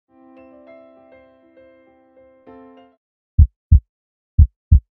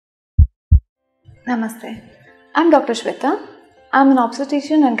Namaste. I'm Dr. Shwetha. I'm an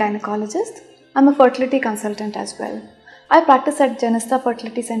obstetrician and gynecologist. I'm a fertility consultant as well. I practice at Janisthaa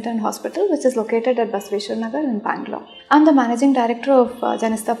Fertility Center and Hospital, which is located at Basaveshwar, Nagar in Bangalore. I'm the managing director of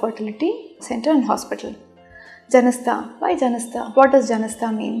Janisthaa Fertility Center and Hospital. Janisthaa. Why Janisthaa? What does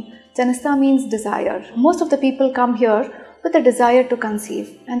Janisthaa mean? Janisthaa means desire. Most of the people come here with a desire to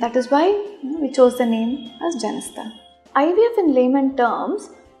conceive, and that is why we chose the name as Janisthaa. IVF in layman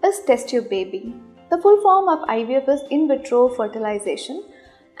terms is test tube baby. The full form of IVF is In Vitro Fertilization,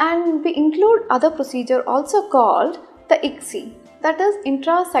 and we include other procedure also called the ICSI, that is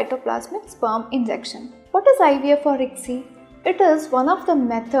Intracytoplasmic Sperm Injection. What is IVF or ICSI? It is one of the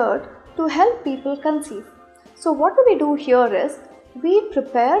method to help people conceive. So what do we do here is, we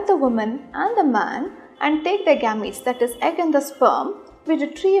prepare the woman and the man and take the gametes, that is egg and the sperm, we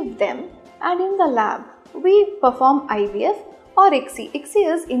retrieve them, and in the lab we perform IVF or ICSI.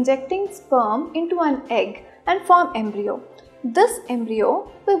 ICSI is injecting sperm into an egg and form embryo. This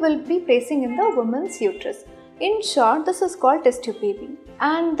embryo we will be placing in the woman's uterus. In short, this is called test tube baby.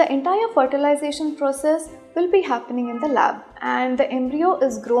 And the entire fertilization process will be happening in the lab. And the embryo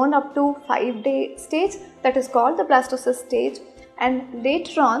is grown up to 5-day stage, that is called the Blastocyst Stage. And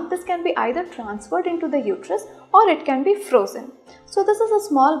later on, this can be either transferred into the uterus or it can be frozen. So this is a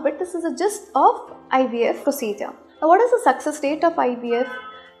small bit, this is a gist of IVF procedure. Now, what is the success rate of IVF?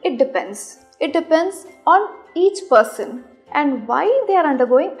 It depends. It depends on each person and why they are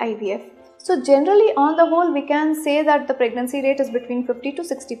undergoing IVF. So generally on the whole we can say that the pregnancy rate is between 50 to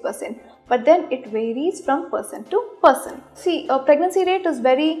 60%, but then it varies from person to person. See, a pregnancy rate is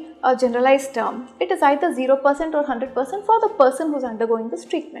very generalized term. It is either 0% or 100% for the person who is undergoing this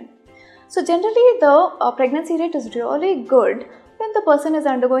treatment. So generally the pregnancy rate is really good when the person is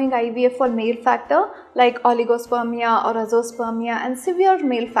undergoing IVF for male factor like oligospermia or azoospermia and severe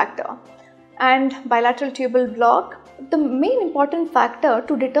male factor and bilateral tubal block. The main important factor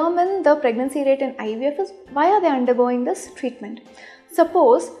to determine the pregnancy rate in IVF is why are they undergoing this treatment.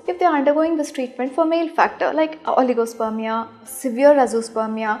 Suppose if they are undergoing this treatment for male factor like oligospermia, severe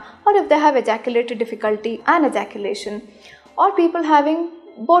azoospermia, or if they have ejaculatory difficulty and ejaculation, or people having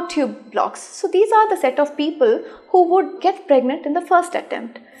both tube blocks. So these are the set of people who would get pregnant in the first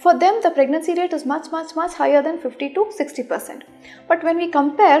attempt. For them the pregnancy rate is much higher than 50 to 60%. But when we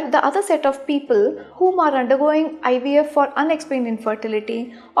compare the other set of people whom are undergoing IVF for unexplained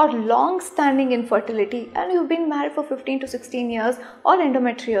infertility or long-standing infertility, and you've been married for 15 to 16 years, or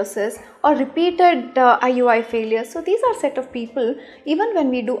endometriosis or repeated IUI failures. So these are set of people, even when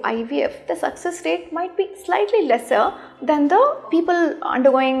we do IVF, the success rate might be slightly lesser than the people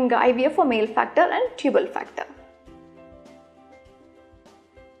undergoing IVF for male factor and tubal factor.